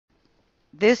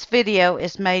This video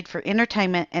is made for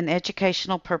entertainment and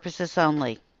educational purposes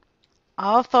only.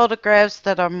 All photographs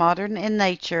that are modern in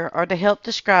nature are to help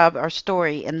describe our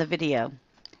story in the video.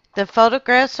 The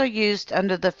photographs are used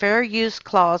under the Fair Use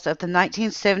Clause of the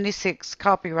 1976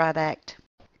 Copyright Act.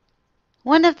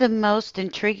 One of the most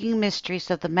intriguing mysteries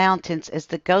of the mountains is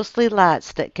the ghostly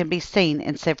lights that can be seen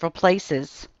in several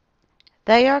places.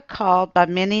 They are called by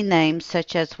many names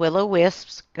such as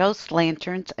will-o-wisps, ghost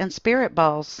lanterns, and spirit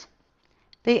balls.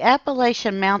 The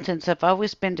Appalachian Mountains have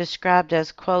always been described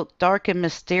as, quote, dark and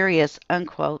mysterious,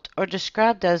 unquote, or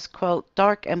described as, quote,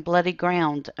 dark and bloody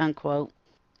ground, unquote,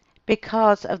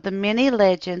 because of the many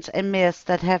legends and myths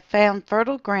that have found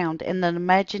fertile ground in the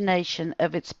imagination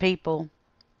of its people.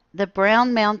 The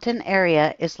Brown Mountain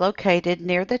area is located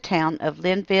near the town of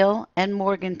Linville and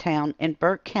Morganton in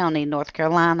Burke County, North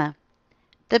Carolina.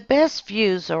 The best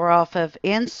views are off of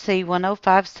NC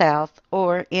 105 South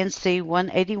or NC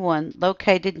 181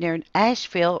 located near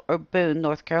Asheville or Boone,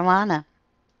 North Carolina.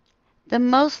 The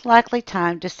most likely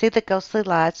time to see the ghostly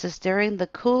lights is during the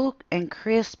cool and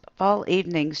crisp fall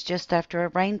evenings just after a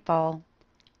rainfall.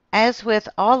 As with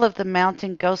all of the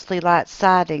mountain ghostly light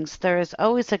sightings, there is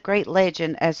always a great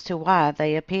legend as to why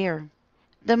they appear.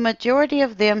 The majority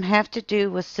of them have to do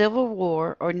with Civil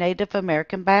War or Native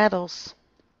American battles.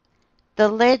 The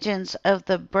legends of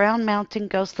the Brown Mountain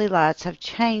ghostly lights have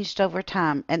changed over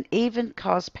time and even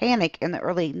caused panic in the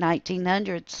early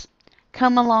 1900s.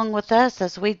 Come along with us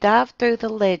as we dive through the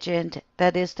legend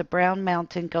that is the Brown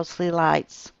Mountain ghostly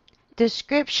lights.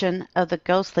 Description of the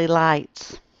ghostly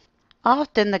lights.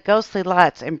 Often the ghostly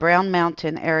lights in Brown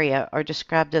Mountain area are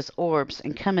described as orbs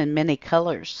and come in many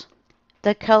colors.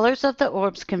 The colors of the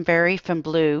orbs can vary from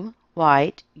blue,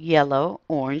 white, yellow,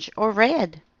 orange, or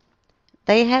red.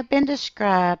 They have been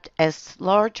described as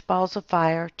large balls of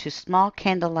fire to small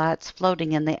candlelights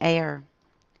floating in the air.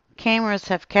 Cameras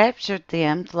have captured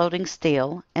them floating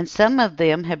still, and some of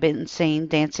them have been seen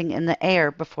dancing in the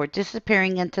air before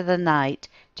disappearing into the night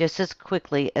just as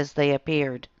quickly as they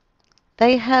appeared.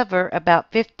 They hover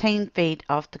about 15 feet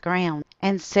off the ground,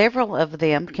 and several of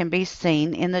them can be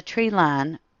seen in the tree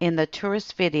line in the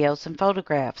tourist videos and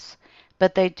photographs,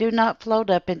 but they do not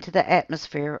float up into the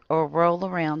atmosphere or roll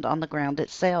around on the ground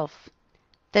itself.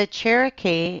 The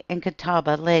Cheorkee and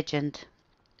Catawba legend.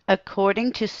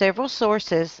 According to several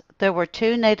sources, there were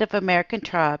two Native American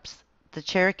tribes, the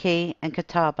Cheorkee and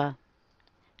Catawba.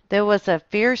 There was a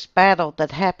fierce battle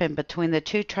that happened between the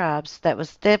two tribes that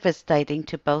was devastating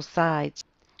to both sides.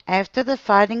 After the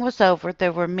fighting was over,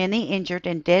 there were many injured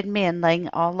and dead men laying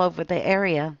all over the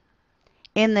area.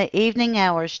 In the evening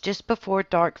hours just before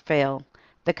dark fell,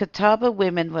 the Catawba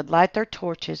women would light their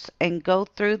torches and go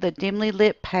through the dimly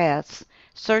lit paths,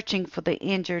 searching for the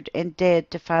injured and dead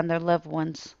to find their loved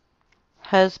ones.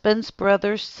 Husbands,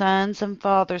 brothers, sons, and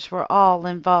fathers were all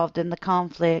involved in the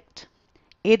conflict.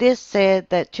 It is said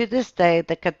that to this day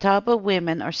the Catawba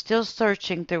women are still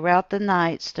searching throughout the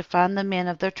nights to find the men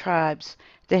of their tribes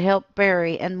to help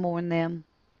bury and mourn them.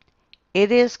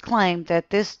 It is claimed that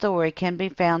this story can be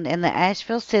found in the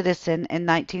Asheville Citizen in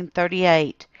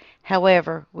 1938.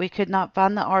 However, we could not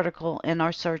find the article in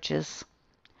our searches.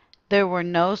 There were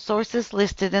no sources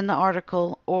listed in the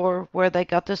article or where they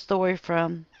got the story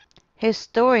from.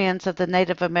 Historians of the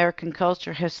Native American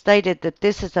culture have stated that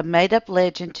this is a made-up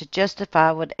legend to justify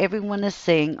what everyone is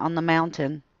seeing on the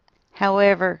mountain.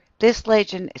 However, this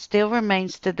legend still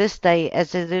remains to this day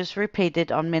as it is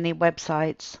repeated on many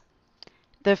websites.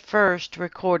 The first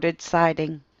recorded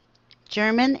sighting.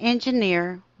 German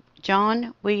engineer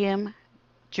John William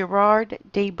Gerard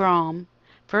de Brahm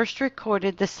first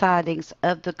recorded the sightings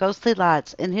of the ghostly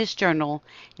lights in his journal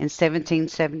in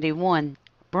 1771.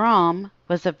 Brahm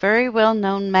was a very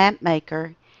well-known map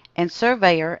maker and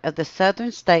surveyor of the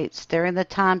southern states during the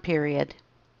time period,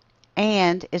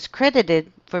 and is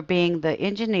credited for being the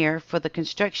engineer for the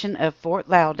construction of Fort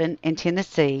Loudon in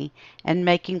Tennessee and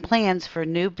making plans for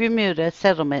New Bermuda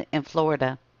settlement in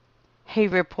Florida. He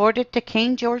reported to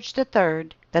King George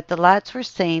III that the lights were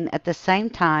seen at the same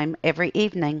time every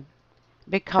evening.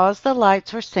 Because the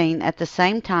lights were seen at the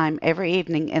same time every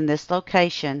evening in this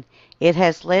location, it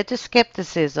has led to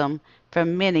skepticism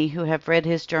from many who have read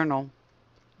his journal.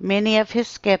 Many of his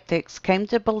skeptics came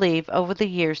to believe over the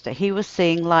years that he was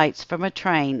seeing lights from a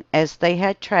train, as they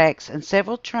had tracks and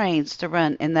several trains to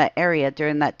run in that area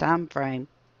during that time frame.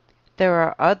 There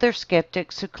are other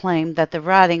skeptics who claim that the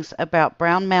writings about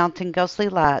Brown Mountain ghostly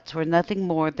lights were nothing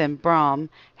more than Brahm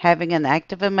having an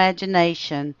active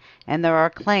imagination, and there are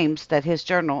claims that his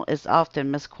journal is often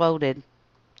misquoted.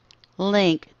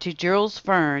 Link to Jules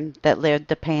Verne that led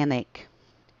to panic.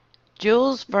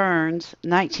 Jules Verne's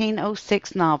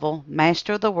 1906 novel,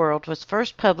 Master of the World, was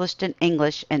first published in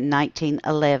English in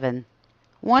 1911.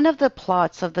 One of the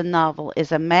plots of the novel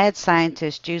is a mad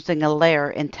scientist using a lair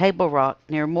in Table Rock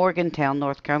near Morganton,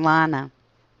 North Carolina.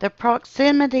 The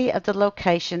proximity of the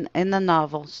location in the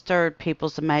novel stirred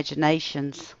people's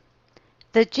imaginations.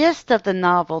 The gist of the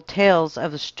novel tells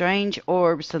of strange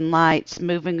orbs and lights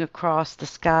moving across the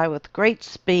sky with great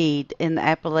speed in the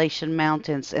Appalachian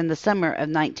Mountains in the summer of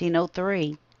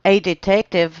 1903. A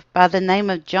detective by the name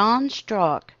of John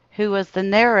Strock, who was the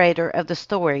narrator of the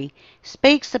story,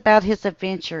 speaks about his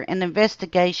adventure and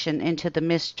investigation into the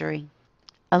mystery.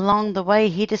 Along the way,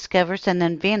 he discovers an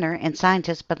inventor and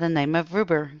scientist by the name of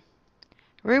Ruber.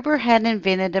 Ruber had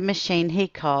invented a machine he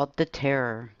called the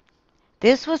Terror.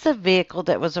 This was a vehicle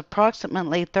that was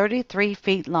approximately 33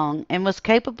 feet long and was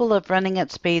capable of running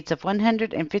at speeds of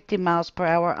 150 miles per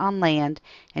hour on land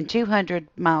and 200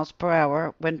 miles per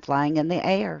hour when flying in the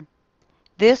air.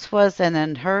 This was an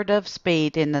unheard of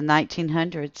speed in the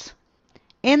 1900s.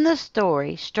 In the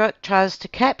story, Struck tries to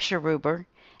capture Ruber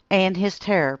and his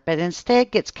terror, but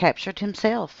instead gets captured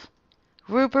himself.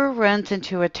 Ruber runs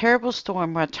into a terrible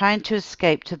storm while trying to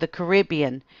escape to the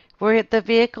Caribbean, where the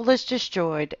vehicle is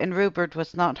destroyed and Ruber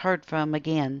was not heard from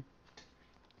again.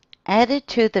 Added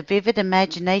to the vivid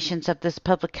imaginations of this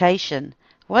publication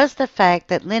was the fact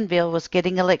that Linville was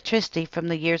getting electricity from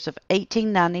the years of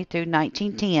 1890 through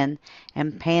 1910,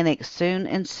 and panic soon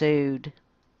ensued.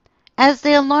 As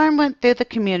the alarm went through the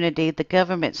community, the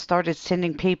government started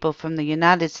sending people from the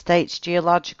United States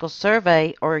Geological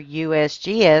Survey, or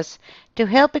USGS, to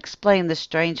help explain the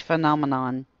strange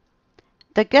phenomenon.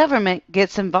 The government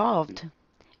gets involved.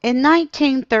 In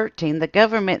 1913, the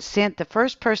government sent the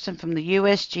first person from the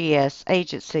USGS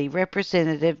agency,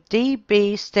 Representative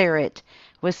D.B. Sterrett,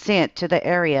 was sent to the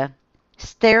area.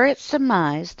 Sterrett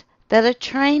surmised that a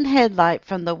train headlight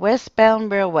from the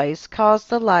westbound railways caused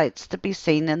the lights to be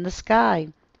seen in the sky.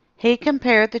 He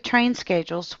compared the train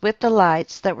schedules with the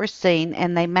lights that were seen,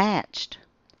 and they matched.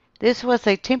 This was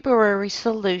a temporary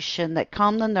solution that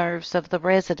calmed the nerves of the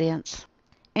residents.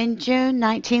 In June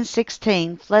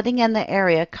 1916, flooding in the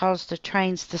area caused the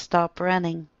trains to stop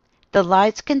running. The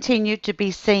lights continued to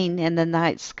be seen in the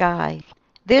night sky.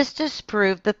 This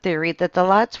disproved the theory that the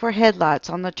lights were headlights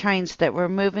on the trains that were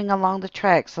moving along the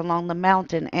tracks along the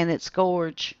mountain and its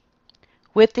gorge.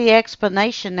 With the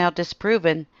explanation now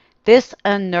disproven, this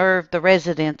unnerved the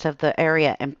residents of the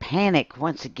area, and panic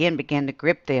once again began to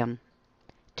grip them.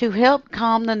 To help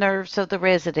calm the nerves of the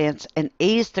residents and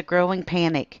ease the growing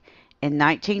panic, in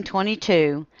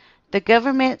 1922, the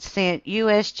government sent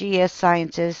USGS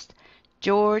scientist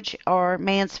George R.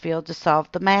 Mansfield to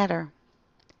solve the matter.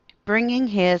 Bringing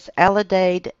his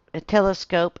Alidade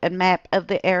telescope and map of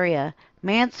the area,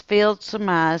 Mansfield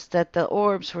surmised that the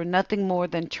orbs were nothing more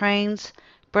than trains,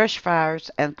 brush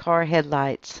fires, and car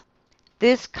headlights.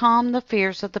 This calmed the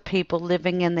fears of the people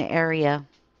living in the area.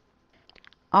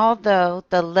 Although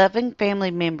the 11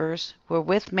 family members were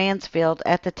with Mansfield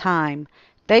at the time,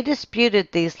 they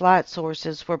disputed these light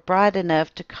sources were bright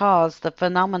enough to cause the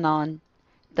phenomenon.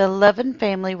 The 11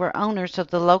 family were owners of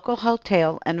the local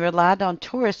hotel and relied on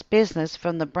tourist business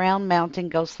from the Brahm Mountain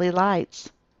ghostly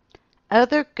lights.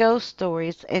 Other ghost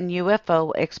stories and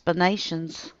UFO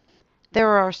explanations. There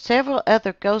are several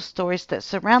other ghost stories that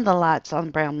surround the lights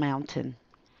on Brahm Mountain.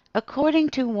 According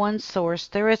to one source,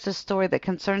 there is a story that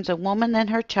concerns a woman and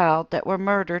her child that were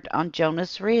murdered on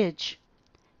Jonas Ridge.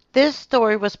 This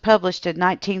story was published in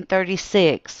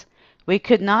 1936. We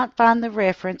could not find the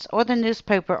reference or the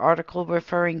newspaper article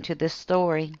referring to this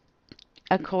story.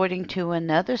 According to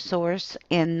another source,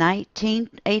 in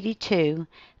 1982,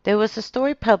 there was a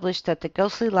story published that the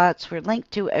ghostly lights were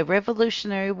linked to a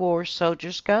Revolutionary War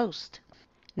soldier's ghost.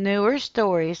 Newer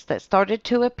stories that started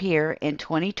to appear in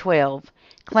 2012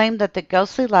 claim that the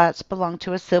ghostly lights belong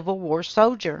to a Civil War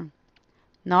soldier.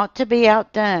 Not to be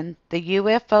outdone, the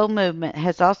UFO movement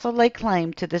has also laid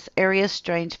claim to this area's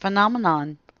strange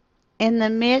phenomenon. In the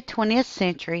mid-20th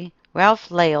century, Ralph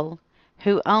Lale,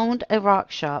 who owned a rock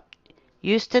shop,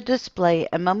 used to display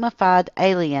a mummified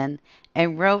alien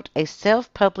and wrote a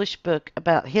self-published book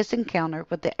about his encounter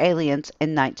with the aliens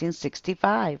in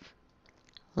 1965.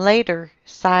 Later,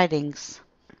 sightings.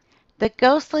 The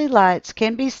ghostly lights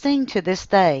can be seen to this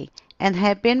day and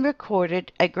have been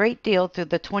recorded a great deal through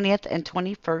the 20th and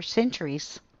 21st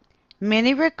centuries.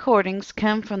 Many recordings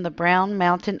come from the Brown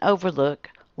Mountain Overlook,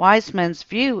 Wiseman's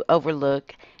View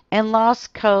Overlook, and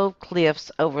Lost Cove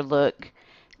Cliffs Overlook.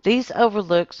 These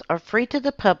overlooks are free to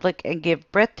the public and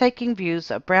give breathtaking views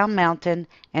of Brown Mountain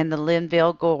and the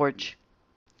Linville Gorge.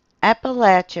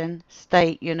 Appalachian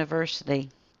State University.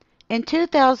 In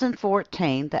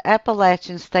 2014, the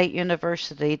Appalachian State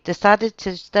University decided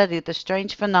to study the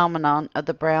strange phenomenon of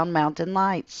the Brown Mountain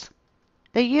Lights.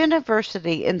 The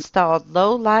university installed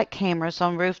low light cameras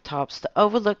on rooftops to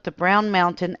overlook the Brown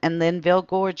Mountain and Linville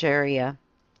Gorge area.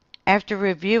 After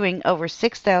reviewing over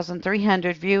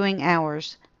 6,300 viewing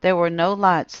hours, there were no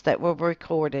lights that were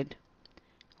recorded.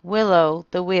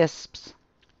 Will-o-the-wisps.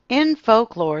 In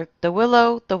folklore, the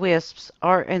will-o-the-wisps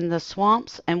are in the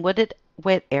swamps and wooded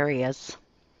wet areas.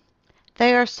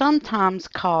 They are sometimes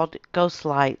called ghost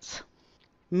lights.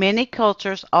 Many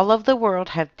cultures all over the world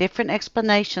have different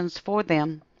explanations for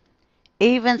them.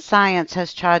 Even science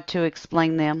has tried to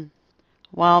explain them.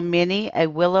 While many a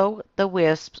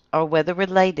will-o-the-wisps are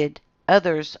weather-related,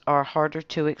 others are harder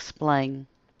to explain.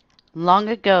 Long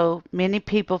ago, many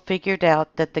people figured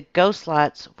out that the ghost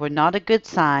lights were not a good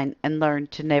sign and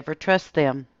learned to never trust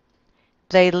them.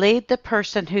 They lead the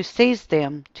person who sees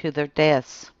them to their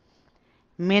deaths.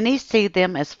 Many see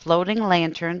them as floating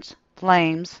lanterns,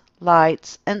 flames,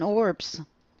 lights, and orbs.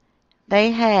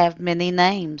 They have many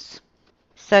names,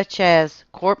 such as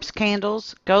corpse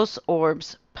candles, ghost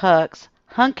orbs, pucks,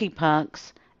 hunky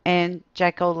punks, and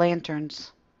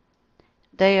jack-o'-lanterns.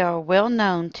 They are well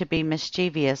known to be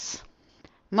mischievous.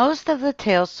 Most of the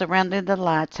tales surrounding the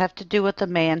lights have to do with a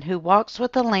man who walks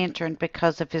with a lantern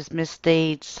because of his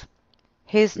misdeeds.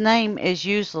 His name is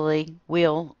usually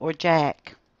Will or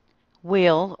Jack.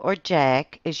 Will or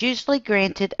Jack is usually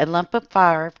granted a lump of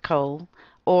fire coal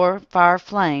or fire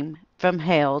flame from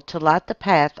hell to light the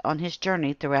path on his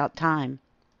journey throughout time.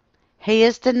 He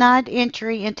is denied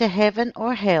entry into heaven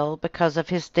or hell because of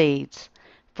his deeds,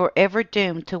 forever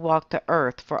doomed to walk the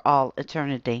earth for all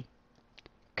eternity.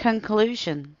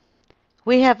 Conclusion.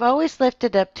 We have always left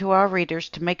it up to our readers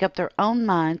to make up their own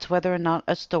minds whether or not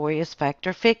a story is fact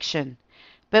or fiction,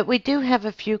 but we do have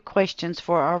a few questions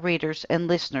for our readers and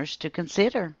listeners to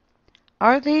consider.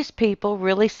 Are these people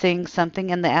really seeing something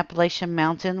in the Appalachian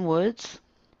mountain woods?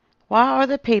 Why are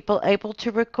the people able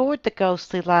to record the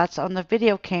ghostly lights on the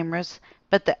video cameras,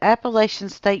 but the Appalachian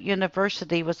State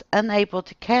University was unable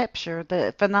to capture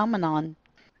the phenomenon?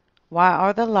 Why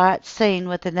are the lights seen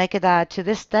with the naked eye to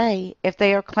this day if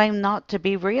they are claimed not to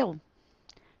be real?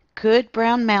 Could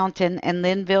Brown Mountain and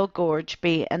Linville Gorge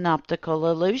be an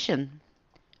optical illusion?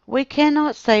 We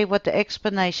cannot say what the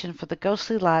explanation for the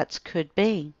ghostly lights could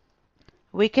be.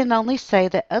 We can only say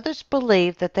that others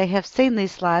believe that they have seen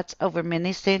these lights over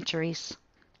many centuries,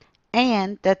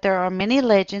 and that there are many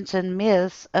legends and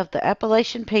myths of the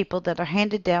Appalachian people that are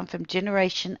handed down from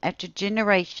generation after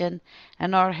generation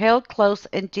and are held close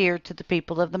and dear to the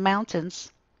people of the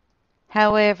mountains.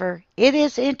 However, it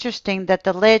is interesting that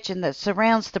the legend that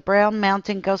surrounds the Brown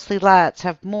Mountain ghostly lights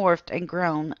have morphed and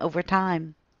grown over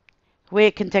time. We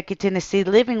at Kentucky, Tennessee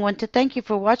Living want to thank you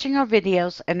for watching our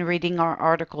videos and reading our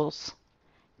articles.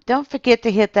 Don't forget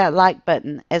to hit that like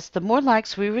button, as the more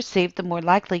likes we receive, the more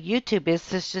likely YouTube is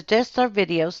to suggest our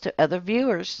videos to other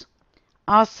viewers.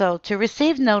 Also, to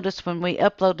receive notice when we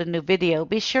upload a new video,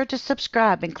 be sure to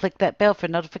subscribe and click that bell for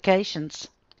notifications.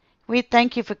 We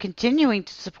thank you for continuing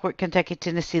to support Kentucky,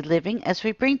 Tennessee Living as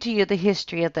we bring to you the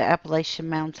history of the Appalachian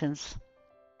Mountains.